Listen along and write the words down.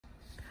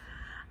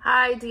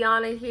Hi,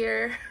 Dionna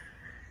here.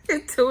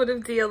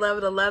 Intuitive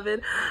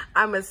D1111.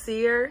 I'm a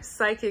seer,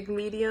 psychic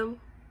medium,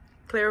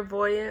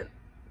 clairvoyant,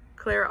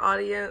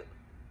 clairaudient,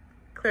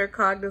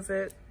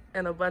 claircognizant,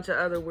 and a bunch of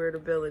other weird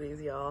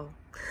abilities, y'all.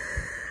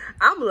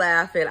 I'm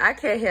laughing. I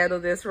can't handle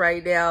this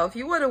right now. If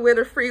you want to win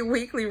a free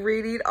weekly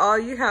reading, all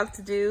you have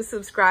to do is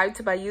subscribe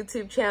to my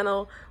YouTube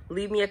channel,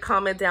 leave me a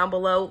comment down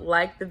below,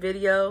 like the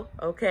video,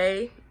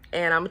 okay?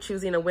 And I'm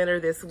choosing a winner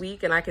this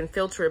week, and I can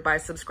filter it by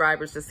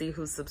subscribers to see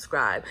who's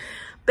subscribed.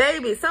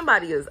 Baby,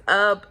 somebody is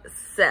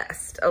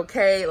obsessed,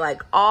 okay?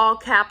 Like all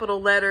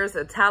capital letters,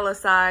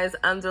 italicized,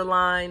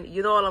 underlined,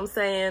 you know what I'm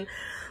saying?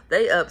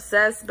 They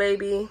obsessed,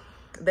 baby.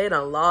 They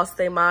done lost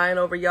their mind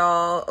over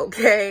y'all,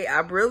 okay?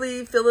 I'm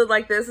really feeling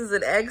like this is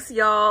an ex,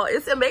 y'all.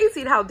 It's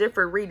amazing how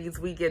different readings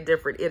we get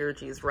different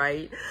energies,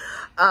 right?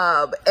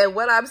 And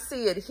what I'm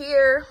seeing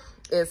here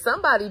is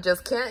somebody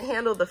just can't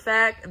handle the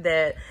fact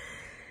that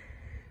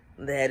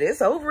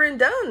it's over and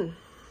done.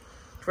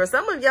 For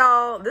some of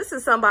y'all, this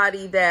is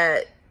somebody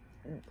that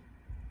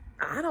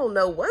I don't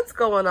know what's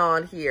going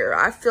on here.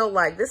 I feel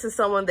like this is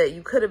someone that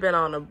you could have been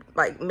on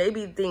like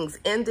maybe things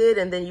ended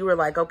and then you were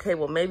like, okay,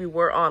 well, maybe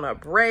we're on a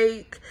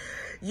break,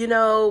 you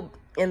know,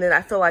 and then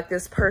I feel like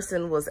this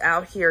person was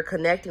out here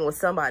connecting with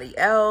somebody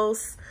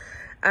else.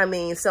 I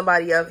mean,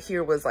 somebody up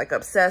here was like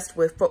obsessed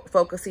with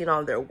focusing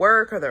on their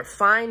work or their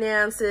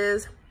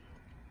finances.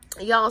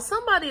 Y'all,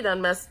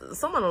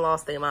 someone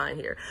lost their mind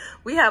here.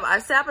 I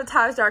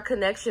sabotaged our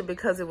connection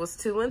because it was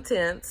too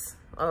intense.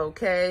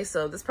 Okay,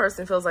 so this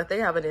person feels like they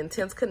have an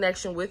intense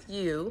connection with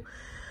you.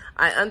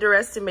 I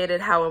underestimated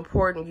how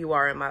important you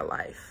are in my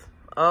life.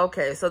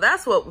 Okay, so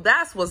that's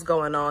what's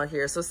going on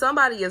here. So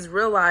somebody is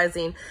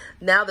realizing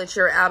now that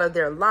you're out of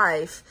their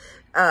life,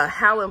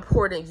 how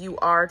important you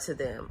are to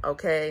them.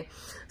 Okay,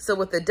 so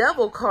with the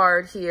Devil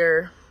card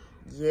here,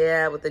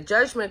 yeah, with the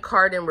Judgment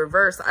card in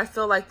reverse, I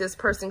feel like this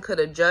person could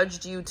have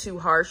judged you too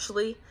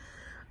harshly,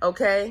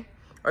 okay?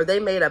 Or they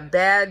made a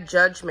bad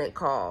judgment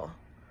call,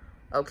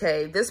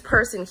 okay? This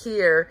person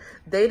here,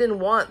 they didn't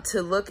want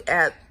to look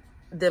at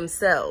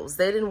themselves.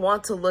 They didn't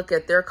want to look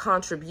at their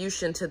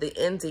contribution to the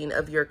ending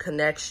of your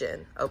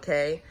connection,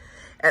 okay?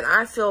 And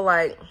I feel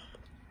like,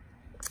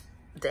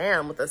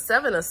 damn, with the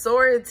Seven of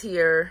Swords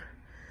here,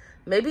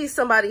 maybe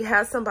somebody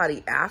has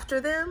somebody after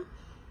them.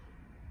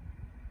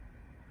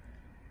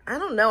 I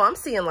don't know. I'm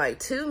seeing like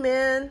two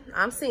men.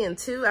 I'm seeing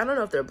two. I don't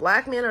know if they're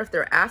black men or if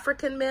they're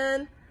African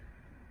men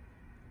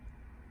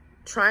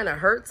trying to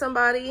hurt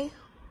somebody.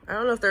 I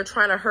don't know if they're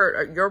trying to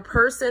hurt your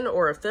person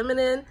or a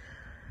feminine.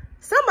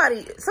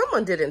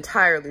 Someone did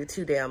entirely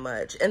too damn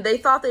much and they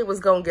thought they was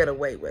going to get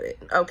away with it.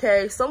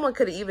 Okay. Someone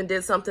could have even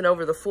did something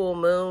over the full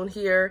moon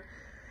here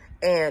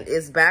and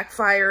is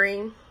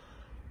backfiring.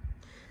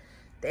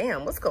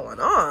 Damn, what's going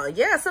on?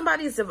 Yeah,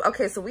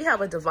 okay. So we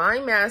have a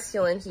divine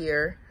masculine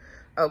here.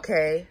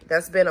 Okay,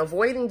 that's been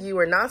avoiding you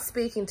or not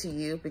speaking to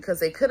you because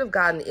they could have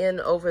gotten in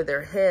over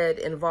their head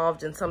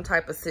involved in some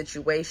type of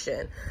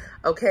situation.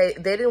 Okay,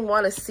 they didn't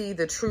want to see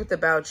the truth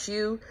about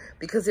you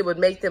because it would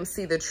make them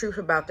see the truth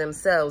about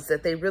themselves,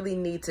 that they really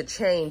need to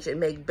change and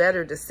make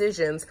better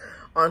decisions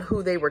on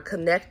who they were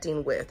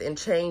connecting with and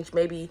change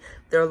maybe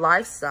their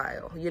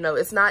lifestyle. You know,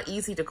 it's not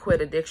easy to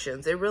quit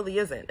addictions. It really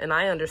isn't. And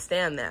I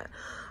understand that.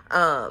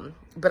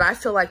 But I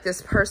feel like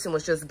this person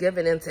was just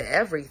giving into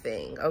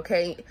everything,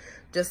 okay?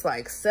 Just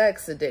like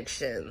sex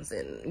addictions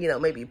and, you know,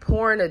 maybe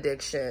porn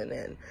addiction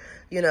and,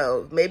 you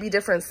know, maybe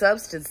different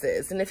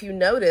substances. And if you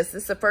notice,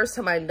 this is the first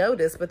time I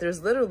noticed, but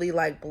there's literally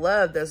like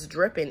blood that's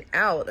dripping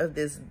out of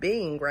this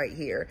being right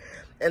here.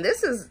 And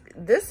this is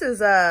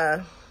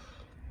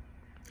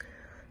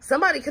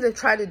somebody could have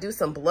tried to do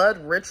some blood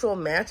ritual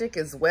magic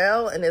as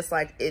well. And it's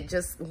like, it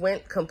just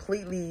went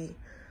completely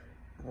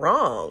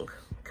wrong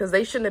because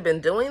they shouldn't have been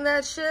doing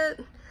that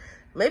shit.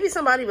 Maybe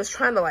somebody was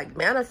trying to like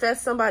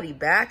manifest somebody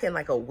back in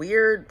like a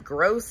weird,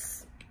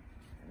 gross,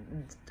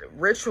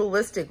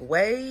 ritualistic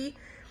way.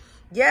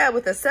 Yeah,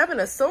 with the Seven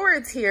of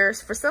Swords here,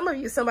 for some of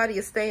you, somebody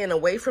is staying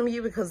away from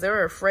you because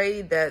they're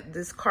afraid that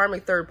this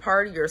karmic third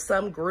party or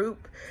some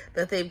group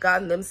that they've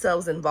gotten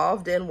themselves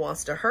involved in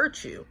wants to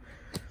hurt you.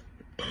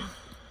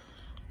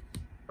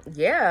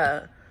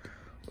 Yeah.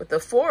 With the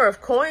Four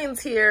of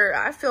Coins here,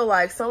 I feel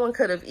like someone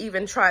could have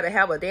even tried to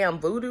have a damn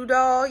voodoo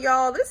doll,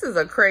 y'all. This is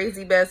a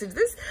crazy message.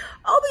 This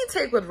only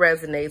take what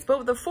resonates. But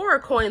with the Four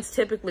of Coins,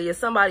 typically, if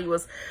somebody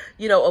was,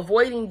 you know,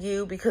 avoiding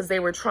you because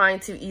they were trying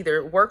to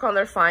either work on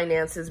their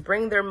finances,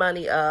 bring their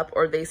money up,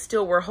 or they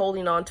still were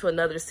holding on to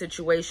another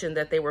situation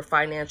that they were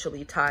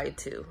financially tied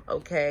to,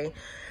 okay?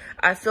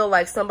 I feel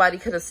like somebody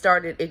could have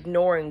started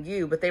ignoring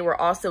you, but they were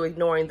also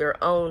ignoring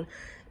their own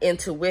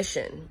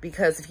intuition,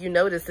 because if you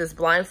notice, this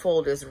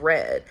blindfold is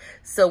red.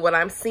 So what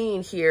I'm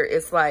seeing here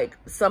is like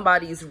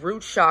somebody's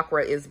root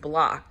chakra is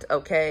blocked,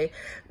 okay?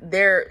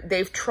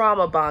 They've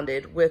trauma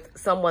bonded with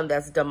someone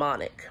that's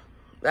demonic.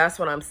 That's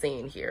what I'm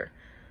seeing here.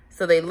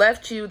 So they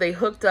left you, they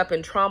hooked up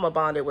and trauma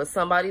bonded with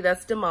somebody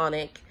that's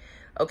demonic.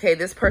 Okay,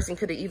 this person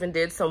could have even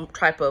did some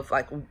type of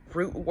like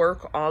root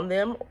work on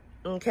them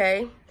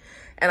Okay.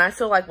 And I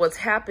feel like what's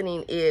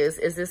happening is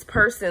this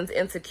person's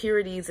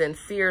insecurities and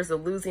fears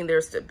of losing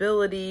their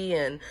stability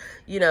and,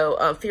 you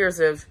know, fears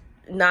of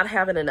not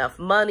having enough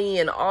money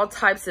and all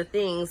types of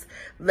things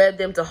led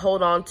them to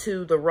hold on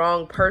to the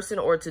wrong person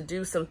or to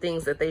do some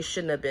things that they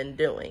shouldn't have been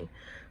doing.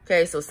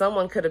 Okay, so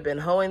someone could have been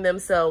hoeing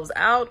themselves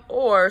out,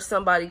 or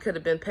somebody could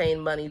have been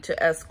paying money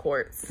to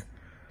escorts.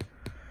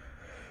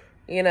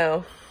 You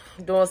know,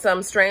 doing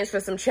something strange for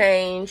some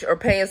change, or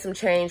paying some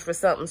change for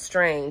something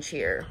strange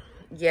here.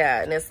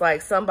 Yeah, and it's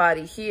like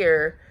somebody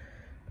here.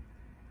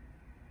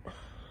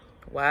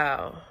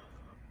 Wow,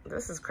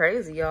 this is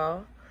crazy,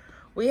 y'all.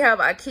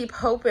 I keep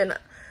hoping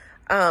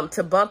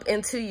to bump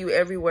into you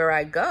everywhere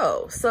I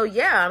go. So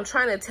yeah, I'm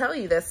trying to tell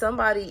you that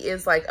somebody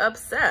is like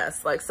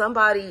obsessed. Like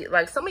somebody,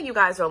 like some of you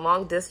guys are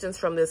long distance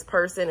from this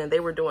person and they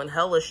were doing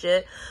hella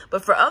shit.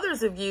 But for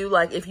others of you,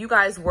 like if you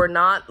guys were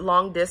not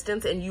long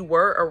distance and you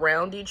were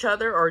around each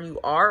other, or you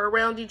are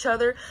around each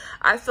other,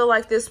 I feel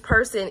like this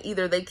person,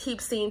 either they keep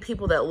seeing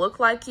people that look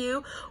like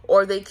you,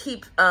 or they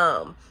keep,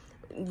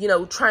 you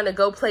know, trying to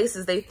go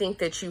places they think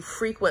that you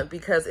frequent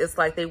because it's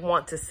like they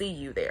want to see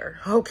you there.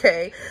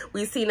 Okay.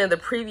 We've seen in the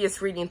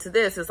previous reading to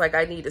this, it's like,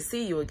 I need to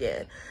see you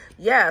again.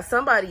 Yeah.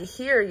 Somebody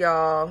here,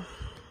 y'all,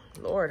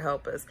 Lord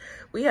help us.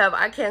 We have,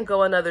 I can't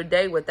go another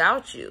day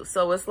without you.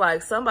 So it's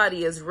like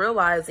somebody is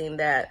realizing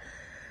that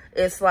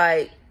it's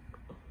like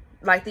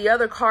the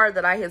other card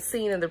that I had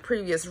seen in the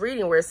previous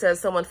reading where it says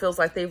someone feels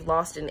like they've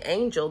lost an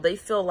angel. They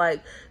feel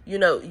like, you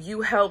know,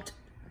 you helped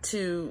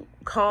to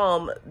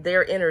calm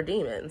their inner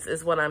demons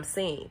is what I'm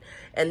seeing.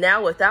 And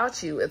now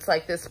without you, it's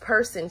like this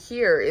person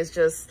here is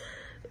just,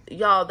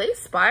 y'all, they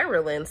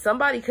spiraling.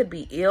 Somebody could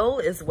be ill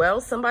as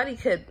well. Somebody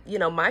could, you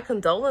know, my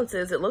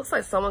condolences. It looks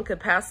like someone could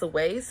pass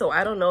away. So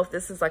I don't know if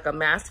this is like a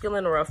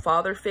masculine or a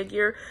father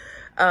figure.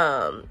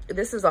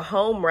 This is a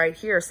home right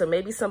here. So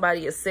maybe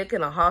somebody is sick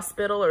in a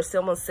hospital or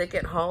someone's sick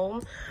at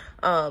home.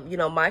 You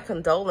know, my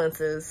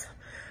condolences.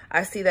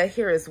 I see that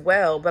here as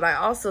well, but I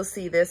also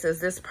see this as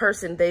this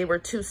person, they were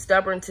too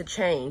stubborn to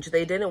change.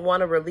 They didn't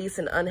want to release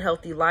an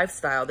unhealthy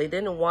lifestyle. They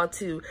didn't want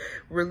to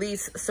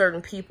release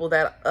certain people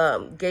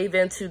that gave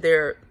into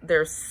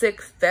their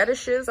sick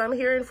fetishes, I'm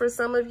hearing for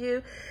some of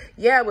you.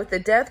 Yeah, with the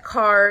Death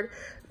card,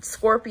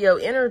 Scorpio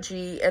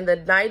energy, and the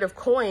Knight of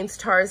Coins,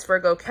 Taurus,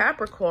 Virgo,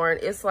 Capricorn,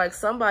 it's like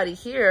somebody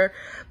here,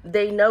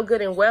 they know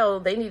good and well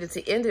they needed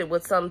to end it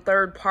with some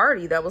third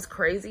party that was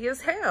crazy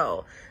as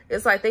hell.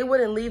 It's like they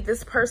wouldn't leave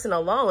this person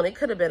alone. It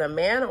could have been a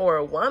man or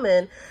a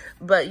woman,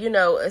 but you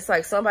know, it's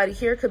like somebody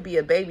here could be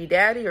a baby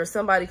daddy, or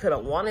somebody could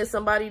have wanted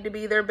somebody to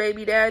be their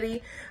baby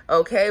daddy.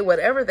 Okay,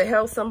 whatever the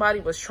hell somebody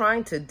was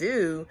trying to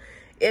do,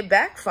 it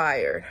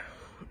backfired.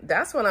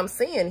 That's what I'm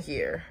seeing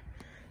here.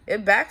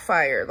 It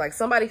backfired. Like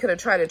somebody could have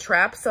tried to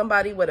trap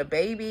somebody with a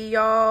baby,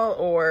 y'all,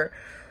 or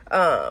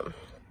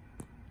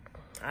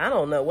I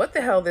don't know what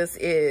the hell this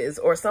is.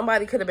 Or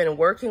somebody could have been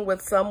working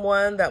with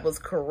someone that was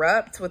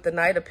corrupt with the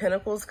Knight of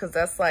Pentacles, because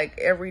that's like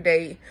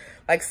everyday,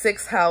 like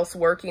sixth house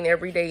working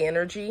everyday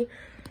energy.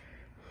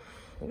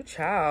 Ooh,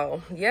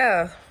 child.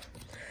 Yeah.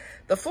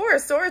 The Four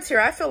of Swords here,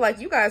 I feel like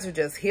you guys are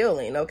just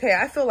healing, okay?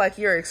 I feel like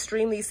you're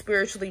extremely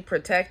spiritually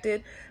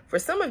protected. For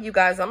some of you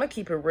guys, I'm going to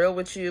keep it real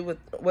with you.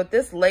 With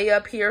this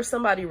layup here,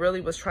 somebody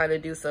really was trying to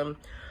do some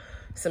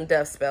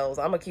death spells.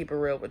 I'm going to keep it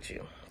real with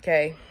you,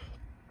 okay?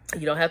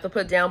 You don't have to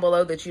put down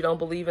below that you don't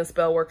believe in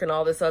spell work and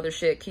all this other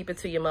shit. Keep it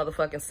to your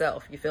motherfucking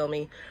self, you feel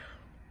me?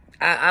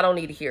 I don't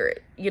need to hear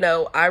it. You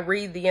know, I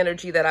read the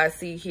energy that I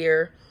see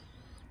here.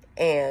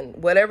 And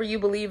whatever you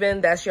believe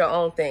in, that's your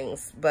own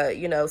things. But,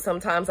 you know,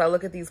 sometimes I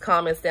look at these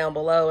comments down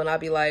below and I'll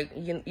be like,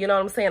 you know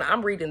what I'm saying?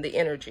 I'm reading the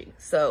energy.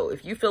 So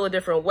if you feel a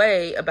different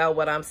way about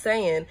what I'm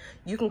saying,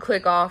 you can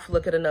click off,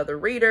 look at another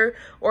reader,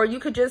 or you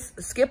could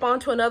just skip on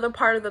to another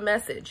part of the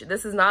message.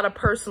 This is not a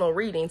personal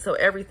reading, so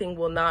everything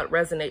will not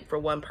resonate for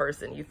one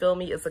person. You feel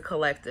me? It's a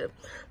collective.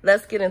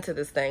 Let's get into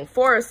this thing.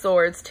 Four of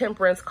Swords,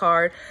 Temperance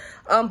card.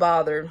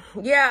 Unbothered.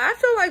 Yeah, I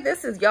feel like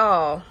this is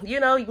y'all. You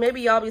know,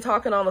 maybe y'all be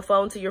talking on the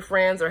phone to your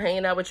friends or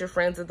hanging out with your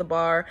friends at the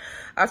bar.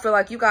 I feel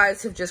like you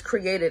guys have just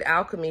created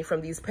alchemy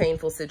from these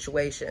painful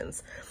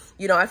situations.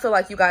 You know, I feel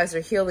like you guys are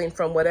healing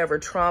from whatever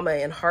trauma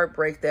and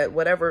heartbreak that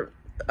whatever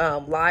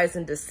lies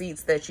and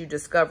deceits that you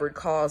discovered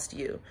caused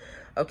you.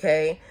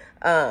 Okay.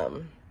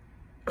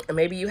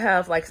 Maybe you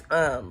have like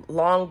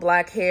long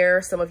black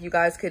hair. Some of you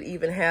guys could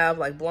even have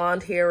like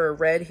blonde hair or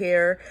red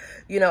hair.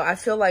 You know, I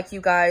feel like you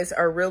guys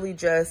are really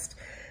just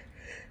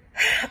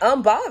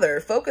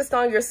unbothered, focused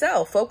on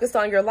yourself, focused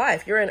on your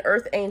life. You're in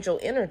earth angel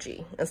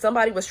energy, and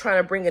somebody was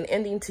trying to bring an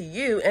ending to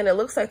you, and it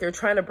looks like they're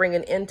trying to bring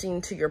an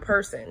ending to your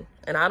person.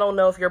 And I don't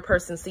know if your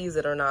person sees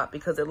it or not,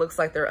 because it looks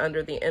like they're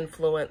under the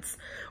influence,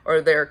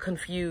 or they're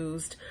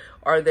confused,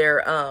 or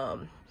they're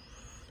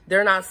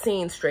not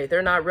seeing straight.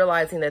 They're not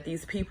realizing that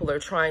these people are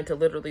trying to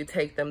literally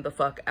take them the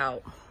fuck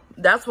out.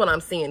 That's what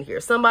I'm seeing here.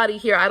 Somebody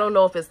here, I don't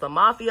know if it's the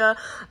mafia.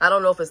 I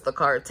don't know if it's the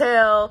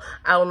cartel.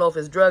 I don't know if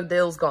it's drug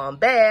deals gone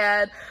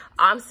bad.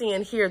 I'm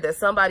seeing here that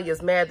somebody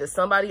is mad that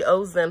somebody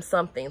owes them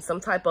something,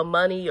 some type of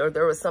money, or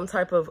there was some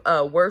type of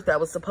work that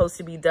was supposed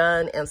to be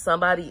done, and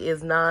somebody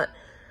is not,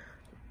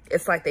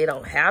 it's like they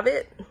don't have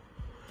it.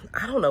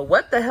 I don't know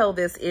what the hell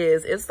this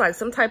is. It's like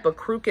some type of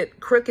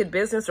crooked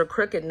business or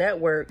crooked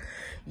network.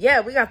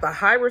 Yeah, we got the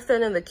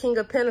Hierophant and the King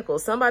of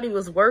Pentacles. Somebody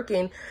was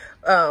working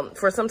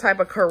for some type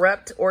of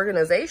corrupt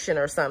organization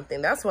or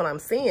something. That's what I'm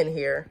seeing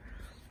here.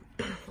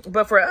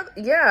 But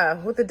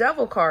yeah, with the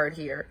Devil card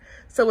here.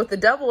 So with the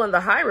Devil and the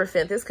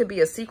Hierophant, this could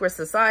be a secret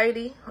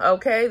society,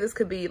 okay? This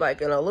could be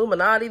like an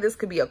Illuminati. This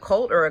could be a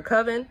cult or a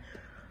coven,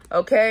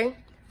 okay?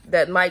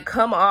 That might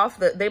come off,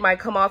 that they might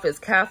come off as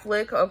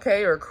Catholic,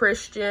 okay, or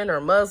Christian or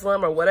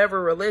Muslim or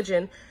whatever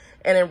religion,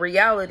 and in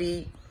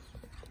reality,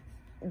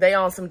 they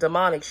on some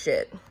demonic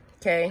shit,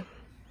 okay?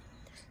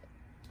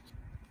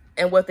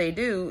 And what they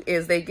do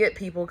is they get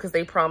people because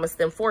they promise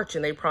them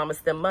fortune, they promise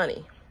them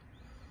money.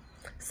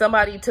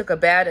 Somebody took a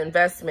bad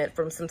investment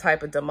from some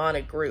type of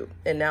demonic group,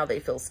 and now they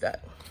feel stuck.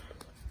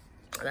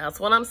 That's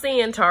what I'm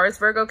seeing. Taurus,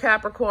 Virgo,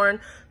 Capricorn,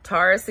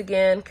 Taurus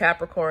again,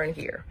 Capricorn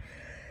here.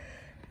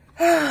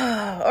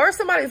 Or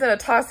somebody's in a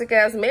toxic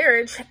ass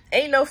marriage.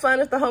 Ain't no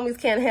fun if the homies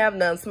can't have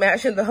none.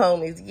 Smashing the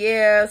homies.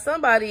 Yeah,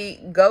 somebody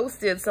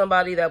ghosted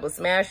somebody that was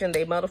smashing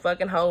they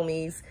motherfucking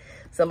homies.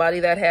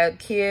 Somebody that had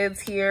kids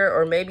here,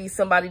 or maybe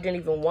somebody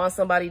didn't even want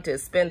somebody to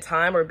spend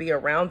time or be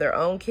around their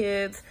own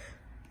kids.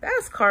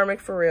 That's karmic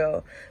for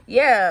real.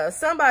 Yeah,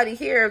 somebody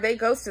here, they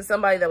ghosted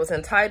somebody that was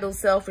entitled,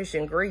 selfish,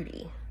 and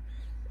greedy.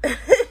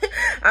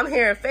 I'm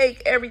hearing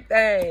fake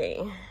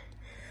everything.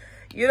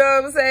 You know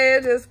what I'm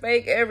saying? Just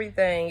fake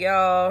everything,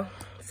 y'all.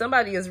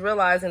 Somebody is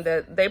realizing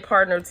that they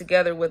partnered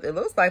together with, it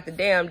looks like the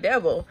damn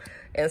devil.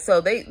 And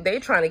so they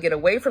trying to get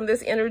away from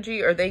this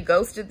energy, or they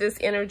ghosted this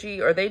energy,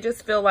 or they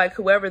just feel like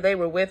whoever they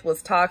were with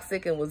was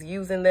toxic and was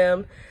using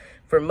them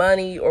for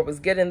money, or was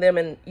getting them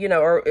in, you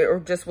know,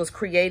 or just was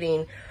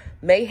creating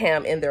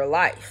mayhem in their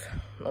life,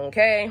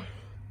 okay?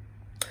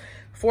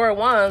 Four of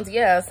Wands,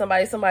 yeah,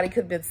 somebody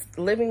could have been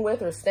living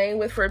with or staying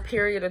with for a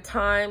period of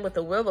time. With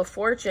the Wheel of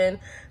Fortune,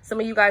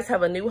 some of you guys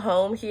have a new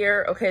home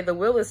here. Okay, the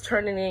wheel is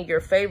turning in your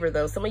favor,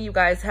 though. Some of you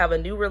guys have a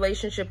new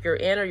relationship you're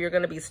in, or you're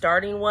going to be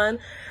starting one.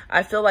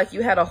 I feel like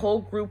you had a whole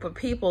group of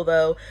people,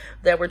 though,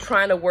 that were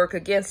trying to work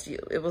against you.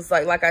 It was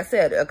like I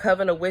said, a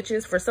coven of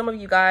witches. For some of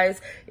you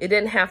guys, it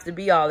didn't have to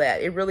be all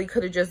that. It really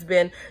could have just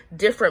been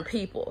different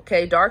people,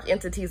 okay? Dark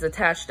entities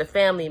attached to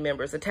family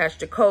members, attached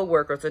to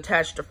co-workers,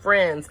 attached to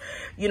friends,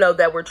 you know,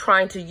 that were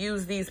trying to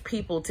use these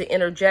people to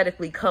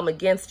energetically come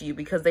against you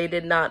because they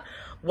did not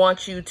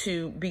want you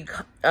to be,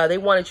 they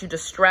wanted you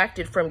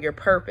distracted from your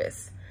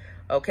purpose,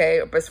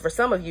 okay? But for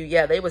some of you,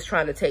 yeah, they was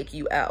trying to take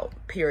you out,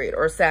 period,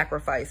 or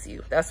sacrifice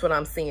you. That's what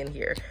I'm seeing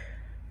here.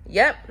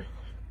 Yep.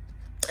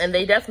 And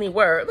they definitely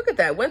were. Look at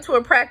that. Went to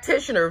a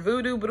practitioner,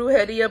 voodoo,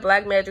 brujeria,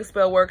 black magic,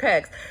 spell work,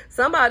 hex.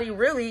 Somebody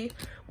really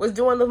was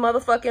doing the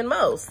motherfucking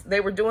most. They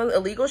were doing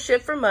illegal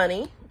shit for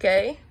money,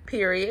 okay?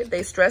 Period.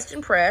 They stressed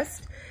and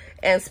pressed.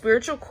 And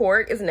spiritual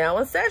court is now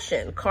in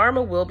session.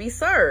 Karma will be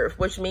served,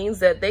 which means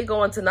that they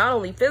go into not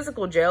only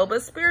physical jail,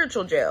 but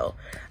spiritual jail.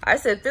 I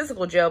said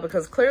physical jail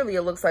because clearly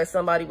it looks like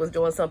somebody was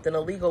doing something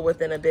illegal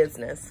within a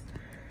business.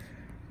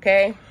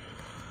 Okay?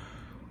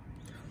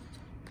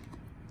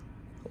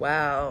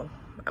 Wow.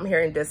 I'm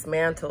hearing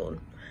dismantled.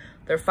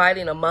 They're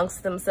fighting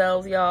amongst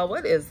themselves, y'all.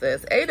 What is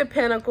this? Eight of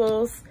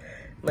Pentacles,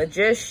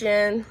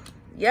 Magician.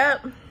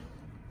 Yep.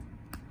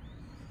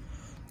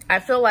 I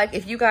feel like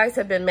if you guys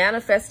have been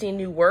manifesting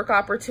new work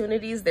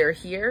opportunities, they're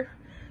here.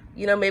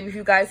 You know, maybe if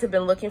you guys have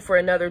been looking for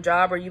another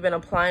job, or you've been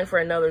applying for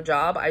another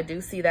job, I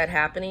do see that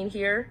happening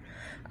here.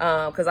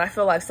 Because I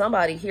feel like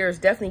somebody here is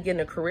definitely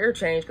getting a career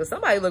change, because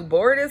somebody look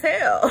bored as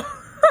hell.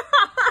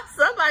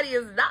 Somebody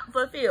is not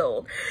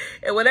fulfilled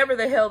in whatever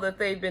the hell that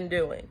they've been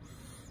doing.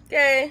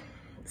 Okay.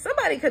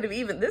 Somebody could have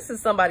even, this is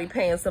somebody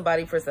paying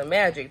somebody for some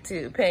magic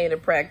too, paying a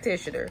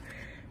practitioner.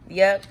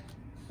 Yep.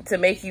 To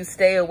make you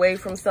stay away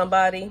from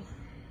somebody.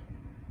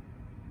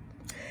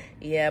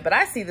 Yeah, but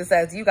I see this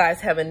as you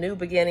guys having new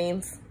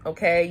beginnings,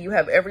 okay? You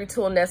have every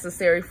tool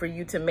necessary for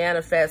you to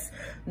manifest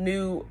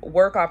new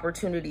work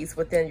opportunities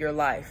within your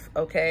life,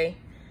 okay?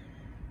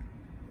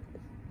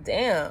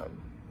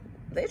 Damn.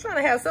 They trying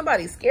to have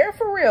somebody scared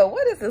for real.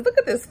 What is this? Look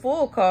at this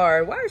Fool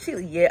card. Why is she?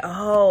 Yeah,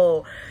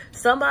 oh,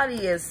 somebody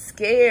is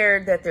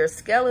scared that their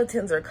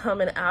skeletons are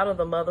coming out of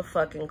the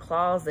motherfucking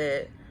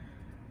closet.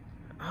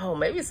 Oh,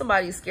 maybe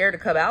somebody's scared to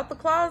come out the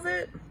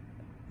closet.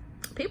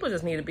 People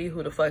just need to be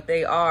who the fuck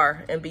they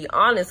are and be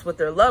honest with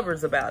their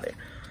lovers about it.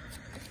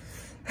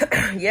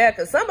 Yeah,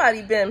 because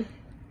somebody been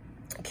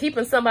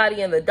keeping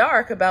somebody in the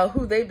dark about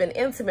who they've been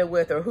intimate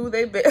with, or who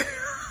they've been...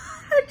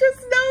 I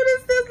just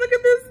noticed this. Look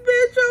at this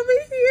bitch over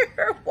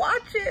here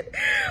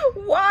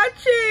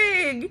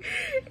watching.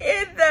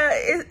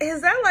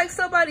 Is that like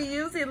somebody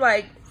using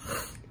like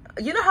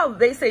you know how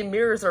they say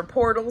mirrors are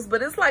portals,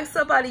 but it's like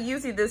somebody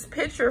using this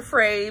picture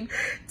frame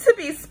to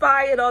be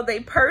spying on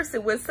their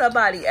person with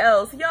somebody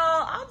else.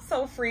 Y'all, I'm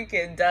so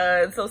freaking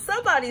done. So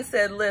somebody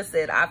said,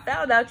 listen, I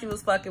found out you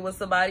was fucking with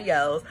somebody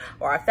else,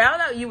 or I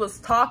found out you was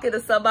talking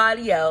to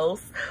somebody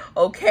else,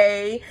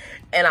 okay?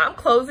 And I'm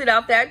closing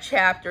out that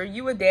chapter.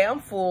 You a damn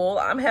fool.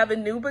 I'm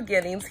having new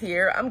beginnings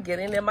here. I'm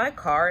getting in my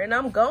car and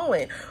I'm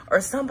going.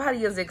 Or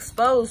somebody is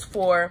exposed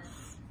for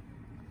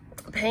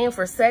paying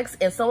for sex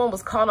and someone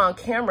was caught on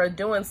camera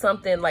doing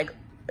something like,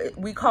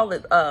 we call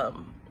it,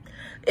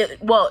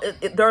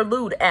 they're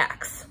lewd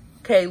acts.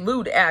 Okay,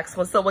 lewd acts,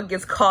 when someone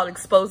gets caught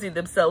exposing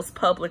themselves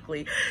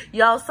publicly.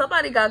 Y'all,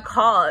 somebody got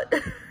caught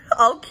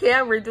on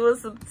camera doing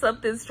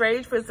something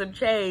strange for some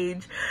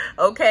change,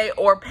 okay,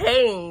 or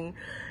paying,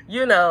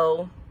 you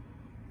know,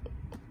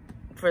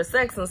 for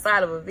sex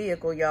inside of a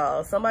vehicle,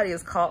 y'all. Somebody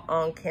is caught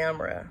on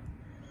camera.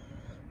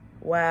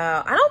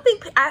 Wow. I don't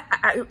think,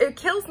 it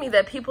kills me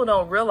that people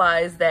don't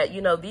realize that,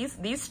 you know,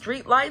 these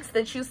street lights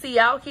that you see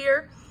out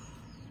here,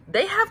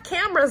 they have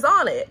cameras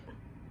on it.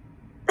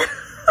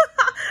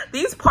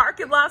 These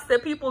parking lots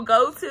that people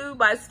go to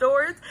by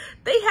stores,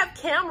 they have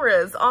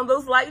cameras on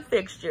those light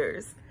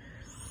fixtures.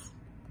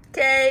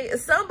 Okay,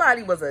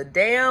 somebody was a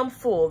damn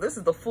fool. This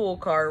is the fool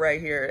card right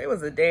here. It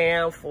was a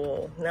damn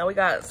fool. Now we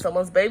got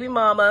someone's baby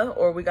mama,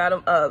 or we got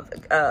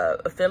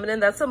a feminine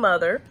that's a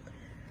mother.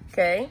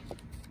 Okay.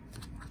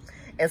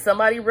 And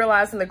somebody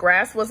realizing the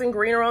grass wasn't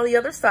greener on the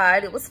other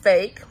side. It was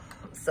fake.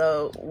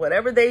 So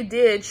whatever they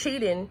did,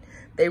 cheating,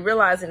 they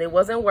realizing it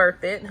wasn't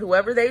worth it.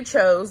 Whoever they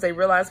chose, they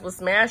realized was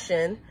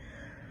smashing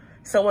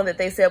someone that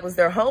they said was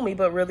their homie,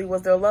 but really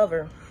was their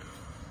lover.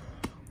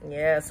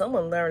 Yeah,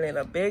 someone learning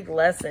a big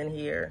lesson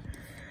here.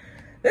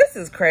 This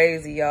is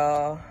crazy,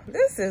 y'all.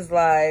 This is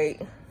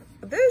like,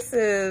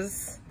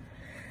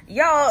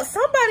 y'all,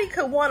 somebody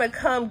could want to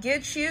come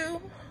get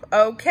you,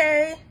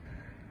 okay?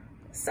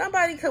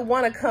 Somebody could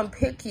want to come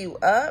pick you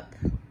up,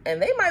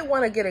 and they might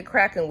want to get it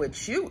cracking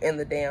with you in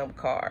the damn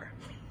car.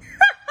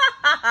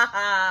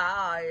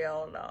 Oh,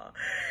 hell no.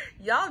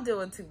 Y'all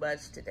doing too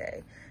much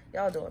today.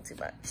 Y'all doing too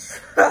much.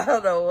 I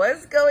don't know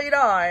what's going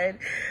on.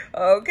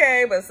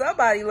 Okay, but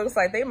somebody looks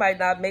like they might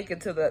not make it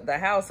to the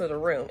house or the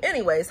room.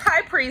 Anyways,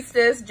 High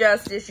Priestess,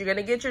 Justice. You're going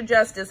to get your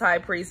justice, High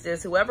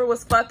Priestess. Whoever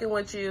was fucking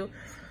with you,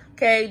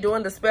 okay,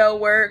 doing the spell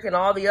work and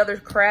all the other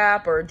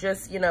crap, or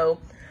just, you know,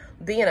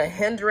 being a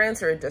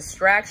hindrance or a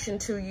distraction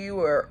to you,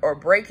 or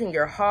breaking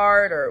your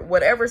heart, or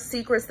whatever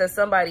secrets that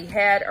somebody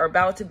had are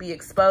about to be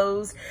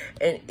exposed,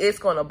 and it's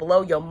going to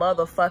blow your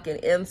motherfucking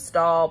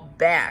install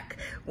back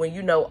when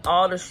you know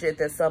all the shit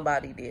that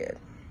somebody did.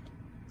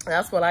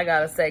 That's what I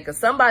gotta say, because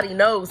somebody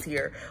knows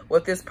here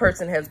what this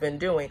person has been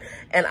doing.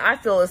 And I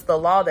feel it's the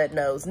law that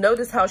knows.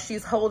 Notice how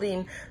she's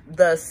holding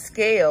the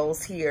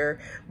scales here,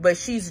 but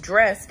she's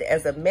dressed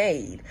as a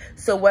maid.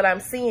 So what I'm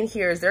seeing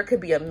here is there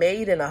could be a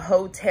maid in a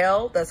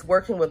hotel that's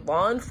working with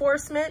law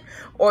enforcement,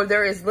 or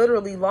there is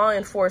literally law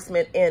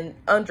enforcement in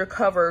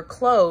undercover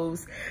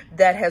clothes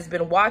that has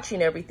been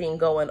watching everything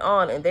going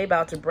on, and they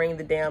about to bring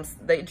the damn,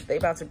 they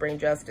about to bring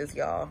justice,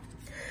 y'all.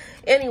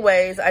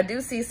 Anyways, I do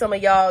see some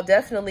of y'all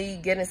definitely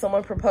getting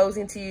someone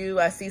proposing to you.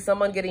 I see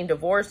someone getting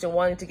divorced and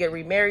wanting to get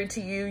remarried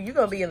to you. You're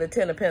going to be in the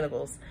 10 of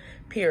Pentacles,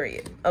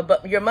 period.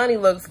 But your money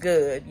looks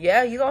good.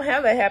 Yeah, you're going to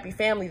have that happy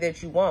family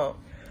that you want.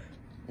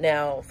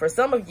 Now, for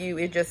some of you,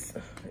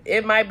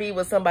 it might be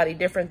with somebody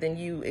different than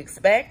you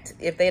expect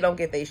if they don't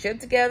get their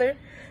shit together.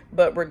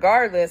 But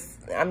regardless,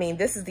 I mean,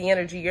 this is the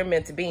energy you're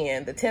meant to be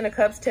in. The 10 of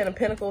Cups, 10 of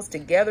Pentacles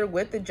together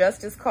with the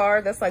Justice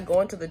card. That's like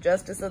going to the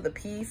Justice of the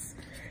Peace.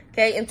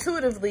 Okay,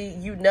 intuitively,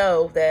 you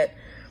know that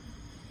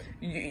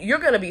you're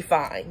going to be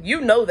fine. You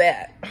know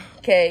that,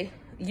 okay?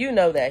 You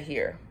know that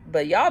here.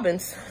 But y'all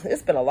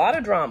it's been a lot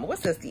of drama.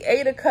 What's this? The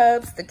 8 of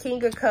Cups, the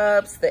King of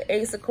Cups, the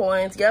Ace of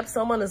Coins. Yep,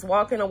 someone is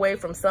walking away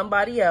from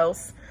somebody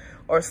else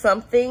or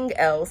something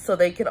else so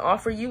they can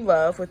offer you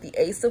love with the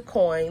Ace of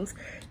Coins.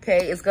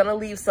 Okay, it's going to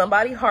leave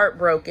somebody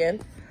heartbroken.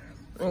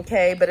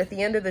 Okay, but at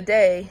the end of the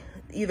day,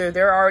 either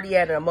they're already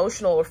at an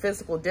emotional or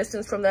physical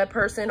distance from that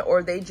person,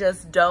 or they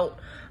just don't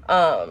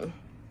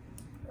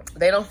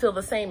feel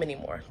the same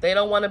anymore. They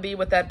don't want to be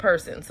with that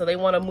person, so they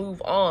want to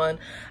move on.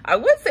 I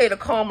would say to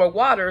calmer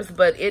waters,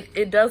 but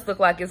it does look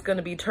like it's going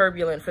to be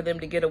turbulent for them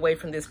to get away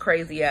from this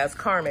crazy ass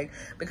karmic,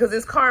 because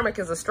this karmic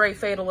is a straight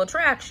fatal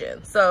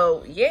attraction.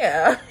 So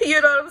yeah, you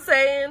know what I'm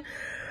saying?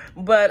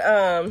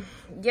 But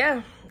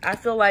yeah, I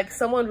feel like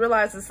someone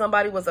realizes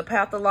somebody was a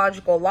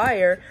pathological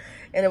liar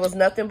and it was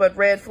nothing but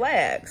red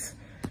flags.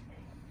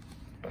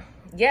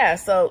 Yeah,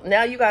 so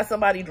now you got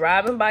somebody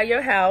driving by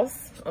your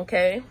house,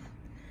 okay?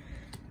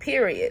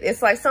 Period.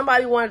 It's like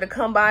somebody wanted to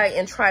come by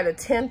and try to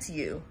tempt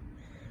you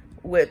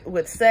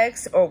with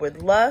sex or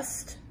with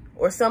lust,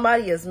 or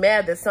somebody is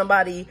mad that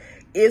somebody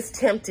is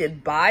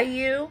tempted by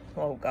you.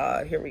 Oh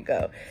God, here we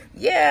go.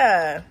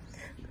 Yeah,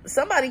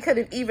 somebody could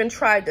have even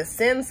tried to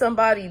send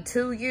somebody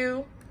to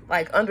you,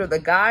 like under the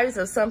guise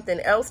of something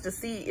else to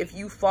see if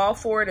you fall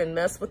for it and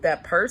mess with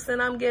that person.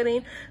 I'm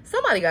getting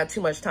somebody got too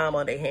much time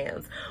on their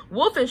hands.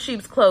 Wolf in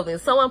sheep's clothing,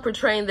 someone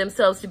portraying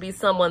themselves to be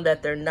someone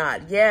that they're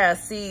not. Yeah,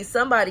 see,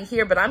 somebody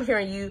here, but I'm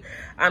hearing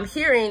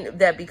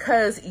that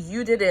because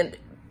you didn't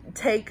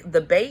take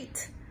the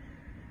bait,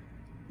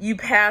 you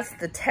passed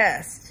the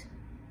test.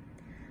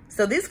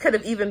 So these could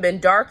have even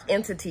been dark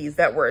entities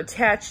that were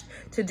attached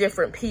to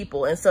different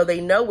people. And so they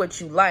know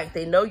what you like.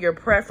 They know your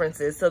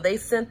preferences. So they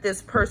sent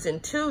this person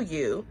to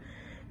you,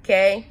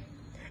 okay?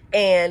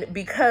 And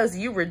because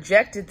you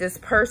rejected this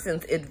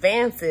person's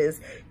advances,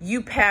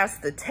 you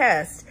passed the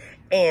test.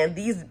 And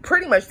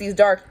pretty much these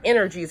dark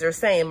energies are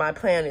saying my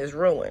plan is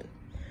ruined.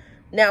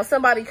 Now,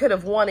 somebody could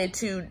have wanted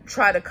to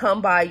try to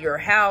come by your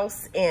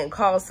house and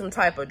cause some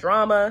type of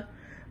drama.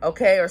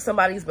 Okay, or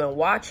somebody's been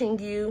watching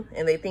you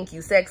and they think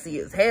you sexy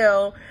as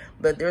hell,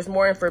 but there's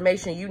more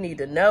information you need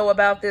to know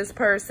about this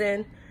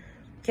person.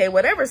 Okay,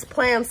 whatever's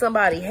plan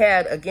somebody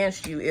had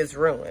against you is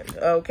ruined,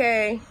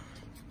 okay?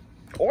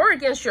 Or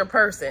against your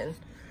person.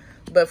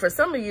 But for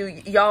some of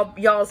you,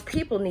 y'all's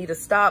people need to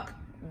stop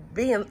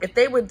being, if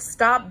they would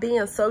stop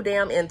being so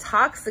damn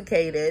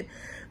intoxicated,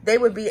 they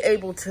would be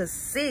able to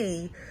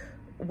see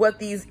what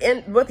these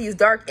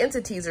dark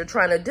entities are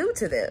trying to do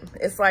to them.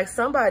 It's like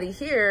somebody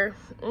here,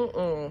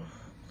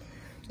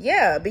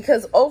 yeah,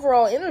 because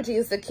overall energy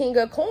is the king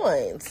of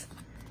coins.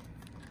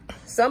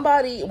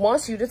 Somebody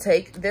wants you to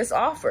take this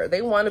offer.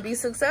 They want to be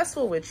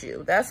successful with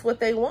you. That's what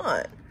they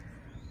want.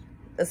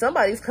 And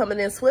somebody's coming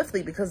in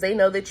swiftly because they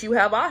know that you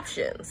have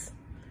options.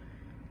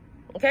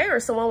 Okay, or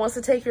someone wants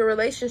to take your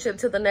relationship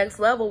to the next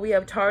level. We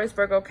have Taurus,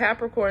 Virgo,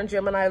 Capricorn,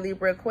 Gemini,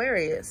 Libra,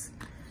 Aquarius.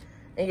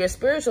 And your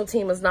spiritual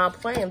team is not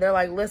playing. They're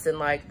like, listen,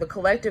 like the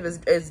collective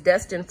is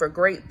destined for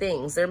great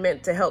things. They're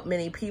meant to help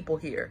many people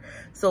here.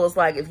 So it's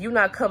like, if you're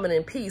not coming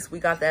in peace, we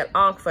got that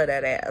onk for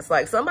that ass.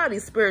 Like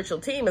somebody's spiritual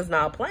team is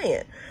not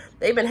playing.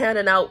 They've been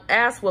handing out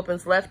ass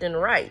whoopings left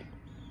and right.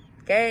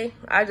 Okay,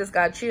 I just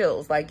got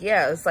chills. Like,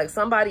 yeah, it's like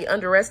somebody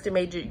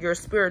underestimated your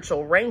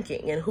spiritual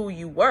ranking and who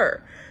you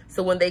were.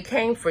 So when they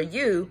came for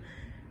you,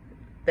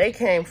 they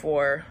came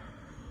for,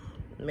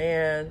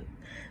 man,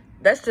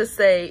 let's just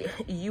say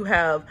you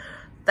have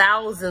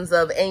thousands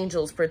of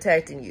angels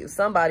protecting you.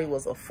 Somebody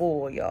was a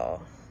fool,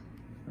 y'all.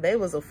 They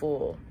was a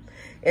fool.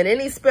 And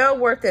any spell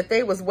work that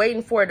they was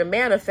waiting for to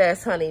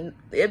manifest, honey,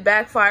 it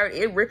backfired,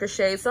 it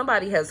ricocheted.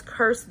 Somebody has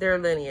cursed their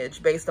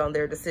lineage based on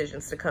their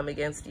decisions to come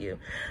against you.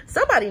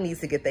 Somebody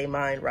needs to get their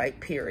mind right,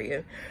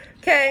 period.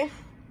 Okay?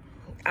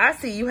 I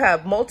see you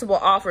have multiple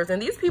offers,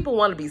 and these people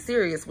want to be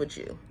serious with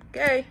you.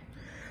 Okay?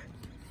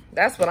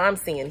 That's what I'm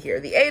seeing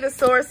here. The Eight of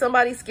Swords,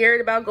 somebody scared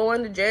about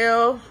going to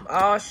jail.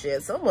 Oh,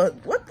 shit.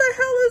 Someone, what the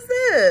hell is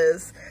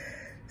this?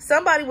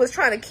 Somebody was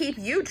trying to keep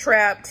you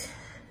trapped,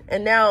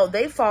 and now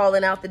they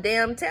falling out the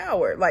damn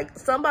tower. Like,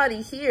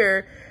 somebody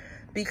here,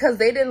 because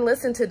they didn't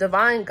listen to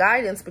divine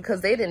guidance,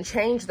 because they didn't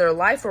change their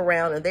life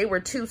around, and they were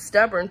too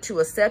stubborn to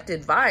accept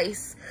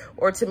advice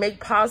or to make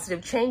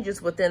positive changes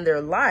within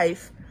their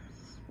life,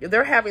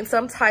 they're having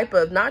some type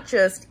of not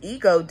just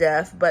ego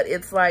death, but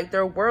it's like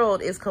their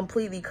world is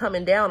completely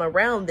coming down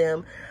around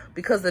them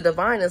because the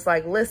divine is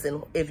like,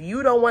 listen, if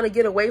you don't want to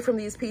get away from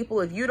these people,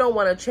 if you don't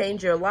want to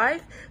change your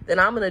life, then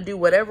I'm going to do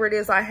whatever it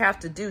is I have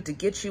to do to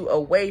get you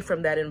away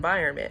from that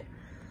environment.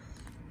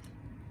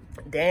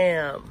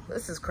 Damn,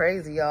 this is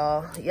crazy,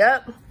 y'all.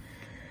 Yep.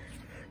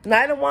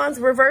 Knight of Wands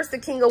reversed, the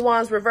King of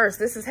Wands reversed.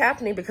 This is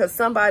happening because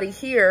somebody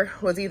here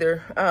was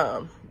either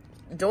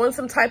doing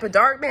some type of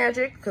dark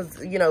magic,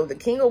 because, you know, the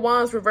King of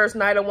Wands reverse,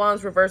 Knight of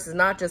Wands reverse is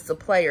not just a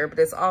player, but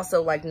it's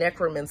also like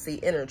necromancy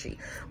energy.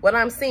 What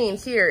I'm seeing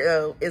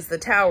here is the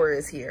tower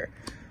is here.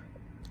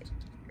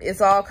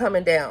 It's all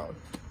coming down.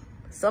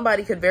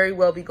 Somebody could very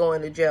well be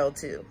going to jail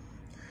too.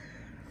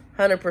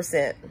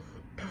 100%.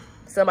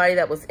 Somebody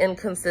that was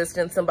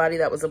inconsistent, somebody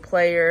that was a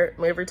player.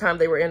 Every time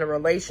they were in a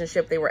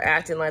relationship, they were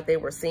acting like they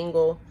were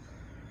single.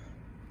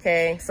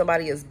 Okay,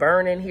 somebody is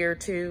burning here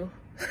too.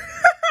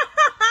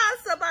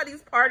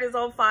 Somebody's part is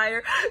on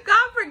fire.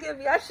 God forgive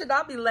me, I should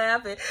not be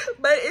laughing,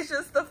 but it's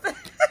just the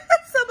fact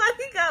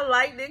somebody got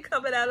lightning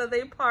coming out of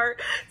their part.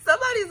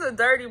 Somebody's a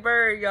dirty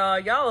bird, y'all.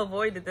 Y'all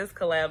avoided this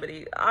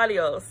calamity.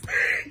 Adios.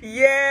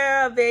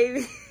 Yeah,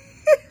 baby.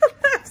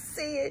 I'm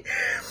seeing.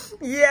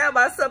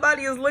 Yeah,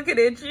 somebody is looking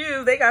at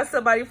you. They got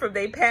somebody from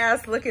their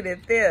past looking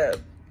at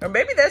them. Or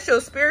maybe that's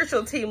your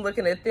spiritual team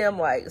looking at them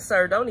like,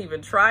 sir, don't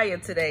even try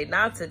it today.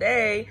 Not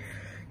today.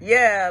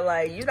 Yeah,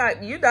 like you're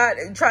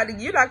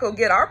not gonna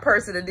get our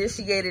person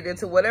initiated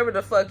into whatever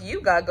the fuck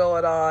you got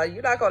going on.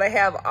 You're not gonna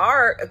have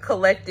our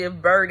collective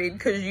burden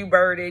because you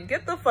burdened.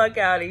 Get the fuck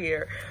out of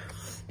here.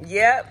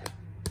 Yep.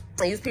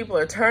 These people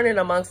are turning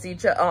amongst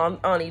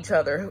on each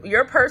other.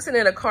 Your person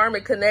in a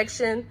karmic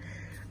connection,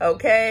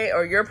 okay,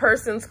 or your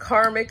person's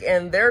karmic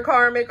and their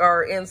karmic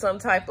are in some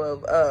type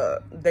of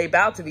they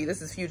about to be.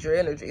 This is future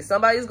energy.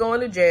 Somebody's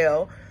going to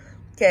jail.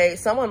 Okay,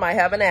 someone might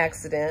have an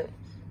accident.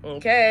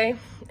 Okay,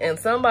 and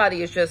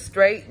somebody is just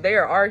straight, they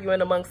are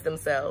arguing amongst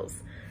themselves.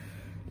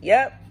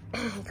 Yep,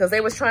 because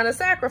they was trying to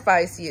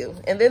sacrifice you.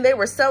 And then they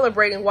were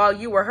celebrating while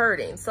you were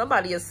hurting.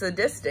 Somebody is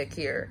sadistic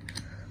here.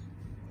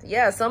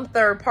 Yeah, some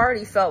third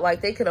party felt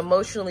like they could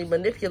emotionally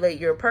manipulate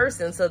your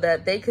person so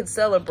that they could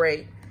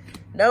celebrate.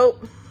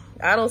 Nope,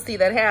 I don't see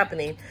that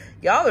happening.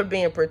 Y'all are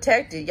being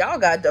protected. Y'all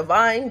got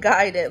divine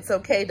guidance,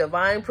 okay?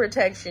 Divine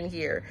protection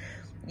here.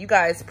 You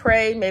guys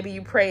pray. Maybe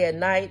you pray at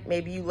night.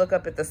 Maybe you look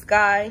up at the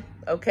sky,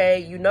 okay?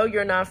 You know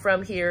you're not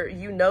from here.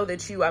 You know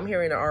that you, I'm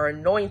hearing, are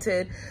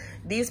anointed.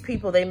 These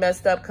people, they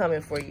messed up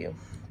coming for you.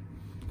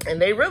 And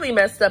they really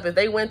messed up if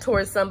they went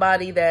towards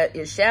somebody that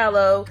is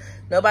shallow.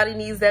 Nobody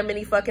needs that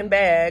many fucking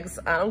bags.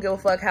 I don't give a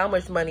fuck how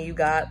much money you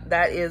got.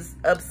 That is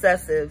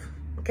obsessive,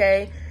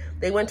 okay?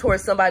 They went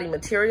towards somebody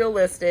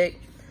materialistic,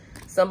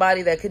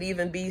 somebody that could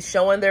even be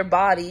showing their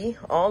body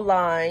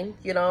online,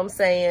 you know what I'm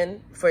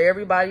saying? For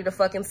everybody to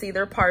fucking see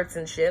their parts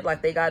and shit,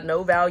 like they got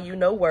no value,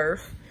 no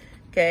worth,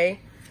 okay?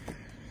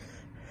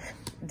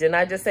 Didn't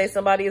I just say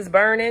somebody is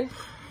burning?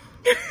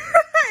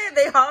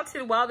 They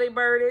halted while they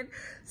burning.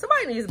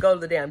 Somebody needs to go to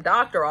the damn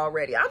doctor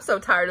already. I'm so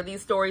tired of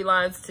these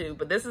storylines too,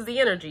 but this is the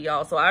energy,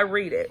 y'all, so I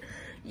read it.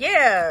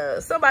 Yeah,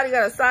 somebody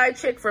got a side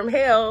chick from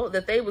hell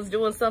that they was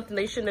doing something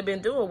they shouldn't have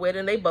been doing with,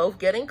 and they both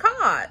getting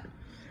caught.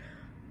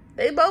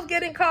 They both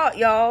getting caught,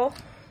 y'all.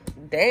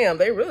 Damn,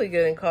 they really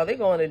getting caught. They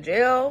going to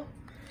jail.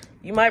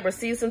 You might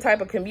receive some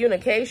type of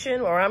communication,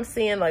 or I'm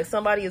seeing like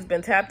somebody has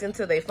been tapped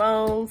into their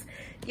phones.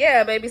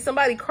 Yeah, baby,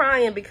 somebody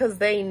crying because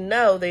they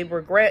know they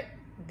regret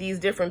these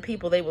different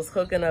people they was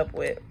hooking up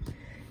with,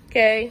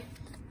 okay?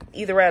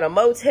 Either at a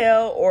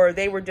motel or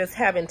they were just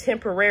having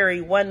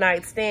temporary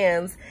one-night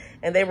stands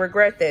and they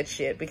regret that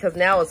shit because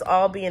now it's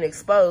all being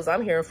exposed.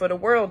 I'm hearing for the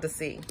world to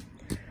see.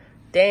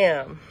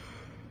 Damn.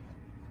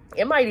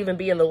 It might even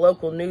be in the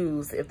local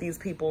news if these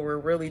people were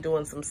really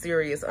doing some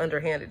serious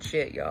underhanded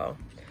shit, y'all.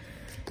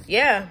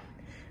 Yeah.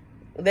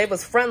 They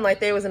was fronting like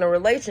they was in a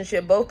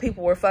relationship. Both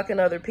people were fucking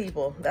other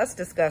people. That's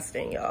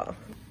disgusting, y'all.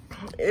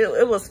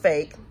 It was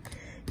fake.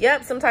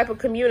 Yep, some type of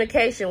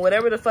communication,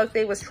 whatever the fuck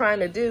they was trying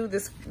to do,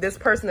 this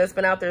person that's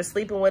been out there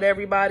sleeping with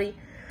everybody,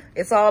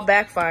 it's all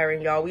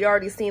backfiring, y'all. We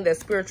already seen that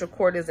spiritual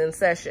court is in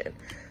session.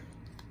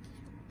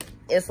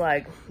 It's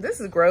like, this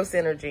is gross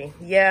energy.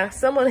 Yeah,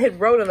 someone had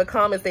wrote in the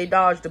comments they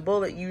dodged a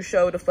bullet. You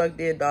sure the fuck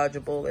did dodge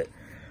a bullet,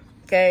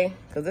 okay?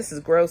 Because this is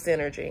gross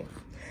energy.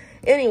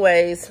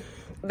 Anyways,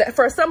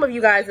 for some of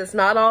you guys, it's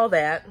not all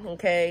that,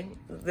 okay?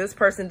 This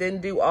person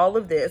didn't do all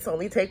of this.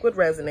 Only take what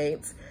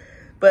resonates.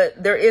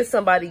 But there is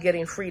somebody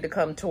getting free to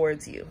come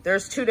towards you.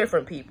 There's two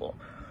different people,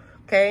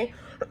 okay?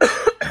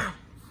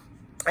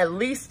 At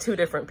least two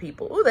different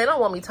people. Ooh, they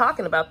don't want me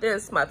talking about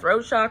this. My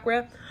throat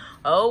chakra.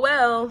 Oh,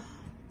 well.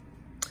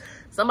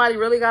 Somebody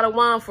really got a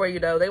wand for you,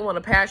 though. They want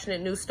a passionate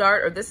new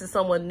start, or this is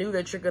someone new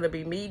that you're going to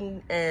be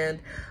meeting.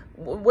 And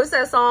what's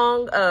that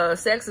song?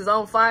 Sex is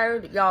on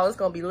fire. Y'all, it's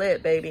going to be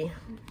lit, baby.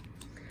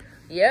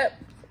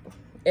 Yep.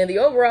 And the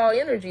overall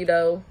energy,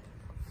 though,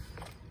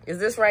 is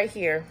this right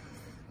here.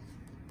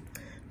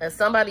 And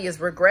somebody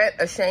is regret,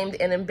 ashamed,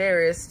 and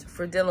embarrassed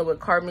for dealing with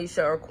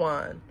Carmisha or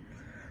Quan.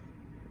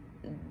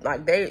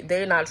 Like,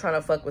 they're not trying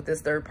to fuck with this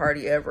third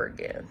party ever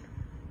again.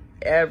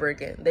 Ever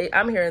again.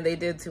 I'm hearing they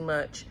did too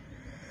much.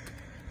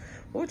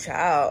 Ooh,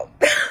 child.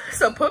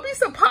 So put me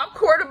some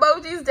popcorn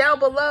emojis down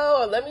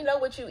below. Or let me know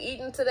what you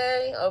eating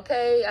today,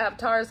 okay? I have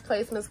Taurus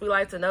placements. We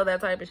like to know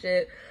that type of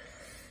shit.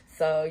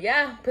 So,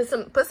 yeah, put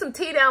some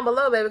tea down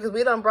below, baby, because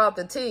we done brought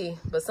the tea.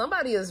 But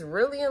somebody is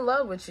really in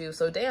love with you.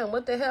 So, damn,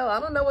 what the hell? I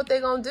don't know what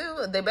they're going to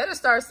do. They better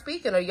start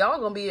speaking or y'all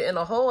going to be in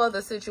a whole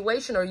other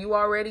situation, or you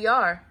already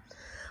are.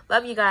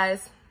 Love you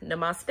guys.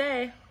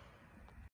 Namaste.